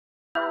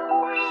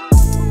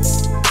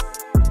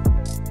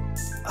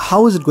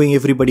How is it going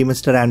everybody,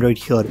 Mr. Android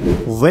here.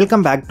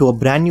 Welcome back to a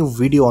brand new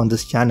video on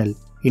this channel.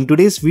 In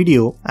today's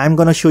video, I'm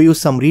gonna show you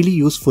some really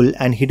useful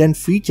and hidden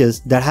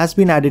features that has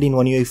been added in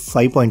One UI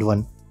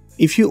 5.1.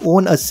 If you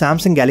own a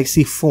Samsung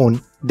Galaxy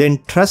phone,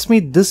 then trust me,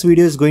 this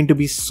video is going to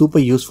be super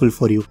useful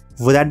for you.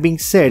 With that being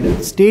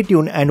said, stay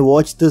tuned and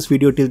watch this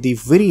video till the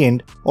very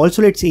end.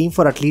 Also, let's aim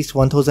for at least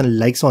 1000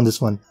 likes on this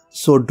one.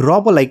 So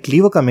drop a like,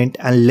 leave a comment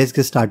and let's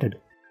get started.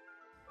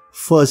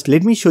 First,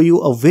 let me show you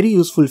a very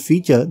useful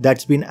feature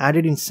that's been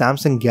added in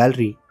Samsung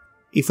Gallery.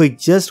 If I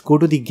just go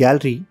to the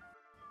gallery,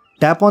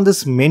 tap on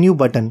this menu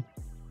button,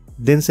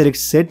 then select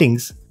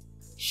settings.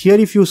 Here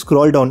if you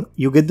scroll down,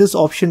 you get this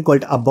option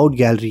called About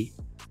Gallery.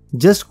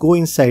 Just go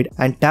inside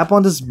and tap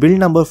on this build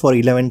number for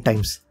 11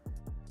 times.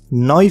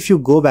 Now if you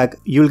go back,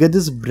 you'll get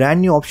this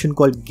brand new option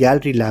called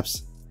Gallery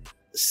Labs.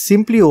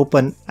 Simply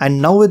open,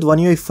 and now with One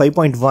UI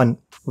 5.1,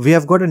 we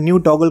have got a new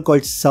toggle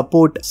called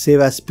Support Save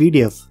as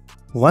PDF.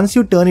 Once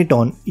you turn it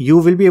on, you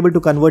will be able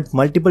to convert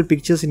multiple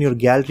pictures in your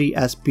gallery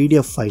as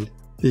PDF file.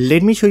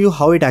 Let me show you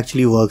how it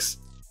actually works.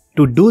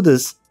 To do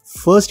this,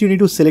 first you need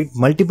to select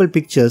multiple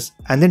pictures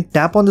and then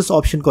tap on this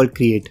option called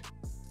Create.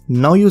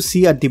 Now you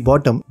see at the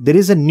bottom, there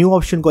is a new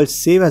option called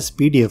Save as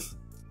PDF.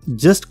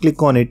 Just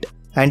click on it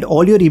and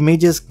all your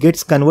images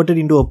gets converted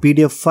into a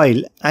PDF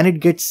file and it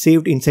gets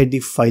saved inside the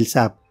Files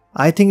app.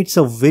 I think it's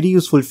a very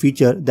useful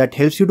feature that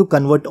helps you to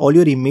convert all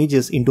your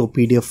images into a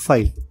PDF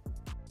file.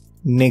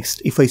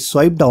 Next, if I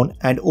swipe down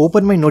and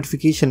open my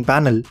notification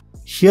panel,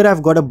 here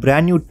I've got a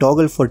brand new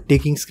toggle for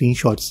taking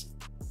screenshots.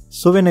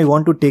 So when I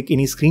want to take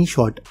any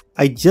screenshot,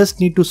 I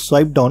just need to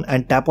swipe down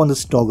and tap on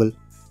this toggle.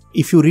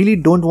 If you really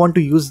don't want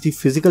to use the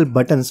physical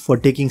buttons for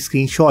taking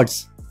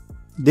screenshots,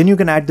 then you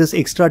can add this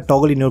extra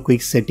toggle in your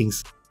quick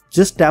settings.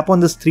 Just tap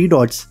on these three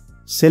dots,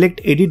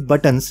 select Edit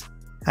Buttons,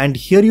 and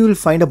here you will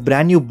find a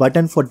brand new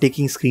button for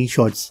taking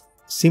screenshots.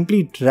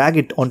 Simply drag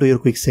it onto your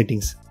quick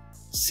settings.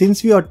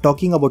 Since we are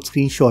talking about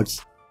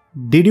screenshots,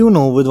 did you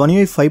know with One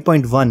UI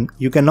 5.1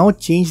 you can now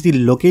change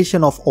the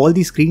location of all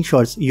the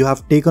screenshots you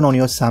have taken on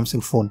your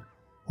Samsung phone.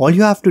 All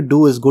you have to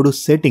do is go to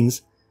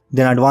Settings,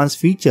 then Advanced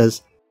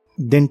Features,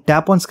 then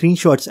tap on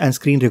Screenshots and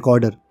Screen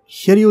Recorder.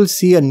 Here you will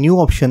see a new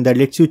option that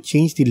lets you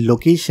change the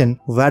location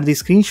where the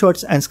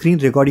screenshots and screen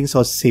recordings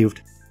are saved.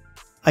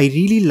 I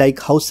really like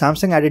how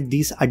Samsung added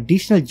these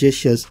additional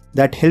gestures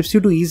that helps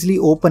you to easily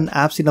open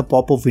apps in a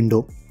pop-up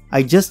window.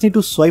 I just need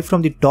to swipe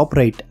from the top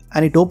right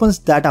and it opens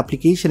that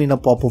application in a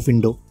pop-up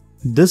window.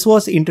 This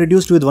was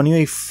introduced with One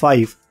UI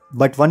 5,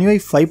 but One UI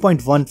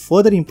 5.1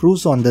 further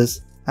improves on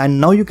this, and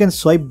now you can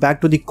swipe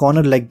back to the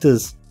corner like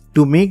this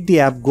to make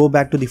the app go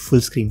back to the full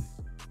screen.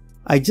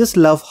 I just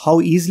love how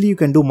easily you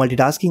can do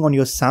multitasking on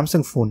your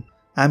Samsung phone.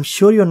 I'm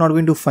sure you're not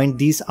going to find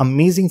these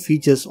amazing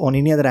features on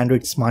any other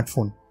Android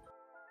smartphone.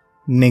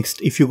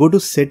 Next, if you go to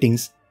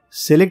Settings,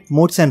 select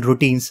Modes and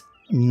Routines,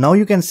 now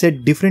you can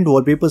set different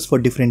wallpapers for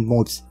different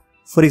modes.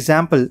 For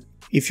example,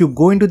 if you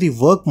go into the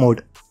work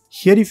mode,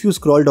 here if you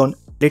scroll down,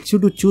 it lets you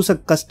to choose a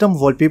custom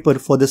wallpaper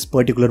for this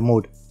particular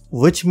mode.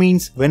 Which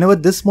means whenever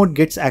this mode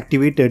gets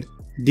activated,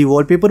 the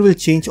wallpaper will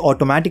change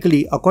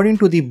automatically according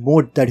to the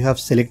mode that you have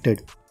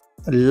selected.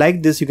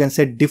 Like this, you can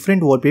set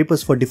different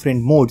wallpapers for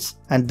different modes,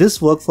 and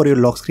this works for your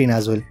lock screen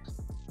as well.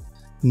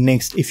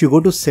 Next, if you go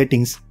to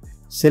Settings,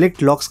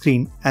 select Lock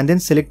Screen and then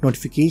select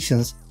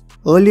Notifications.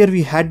 Earlier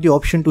we had the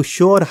option to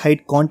show or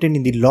hide content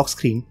in the lock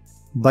screen,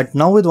 but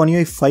now with One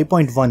UI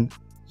 5.1,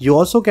 you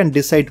also can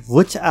decide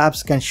which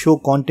apps can show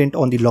content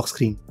on the lock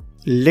screen.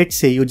 Let's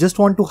say you just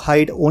want to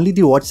hide only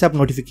the WhatsApp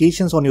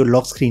notifications on your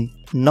lock screen.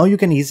 Now you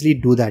can easily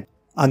do that.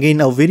 Again,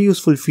 a very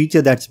useful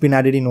feature that's been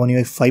added in One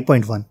UI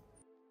 5.1.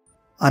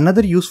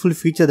 Another useful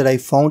feature that I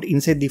found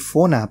inside the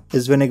phone app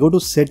is when I go to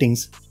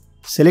Settings,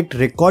 select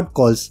Record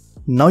Calls.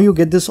 Now you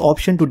get this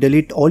option to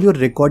delete all your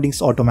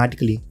recordings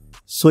automatically.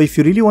 So if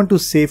you really want to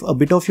save a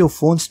bit of your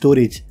phone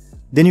storage,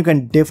 then you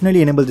can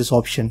definitely enable this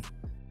option.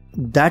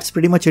 That's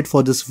pretty much it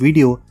for this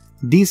video.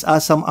 These are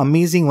some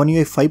amazing One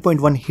UI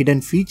 5.1 hidden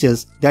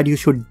features that you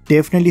should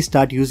definitely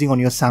start using on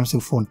your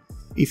Samsung phone.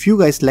 If you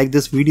guys like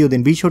this video,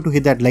 then be sure to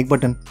hit that like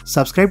button,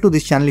 subscribe to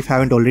this channel if you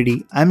haven't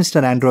already. I'm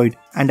Mr. Android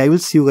and I will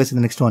see you guys in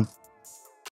the next one.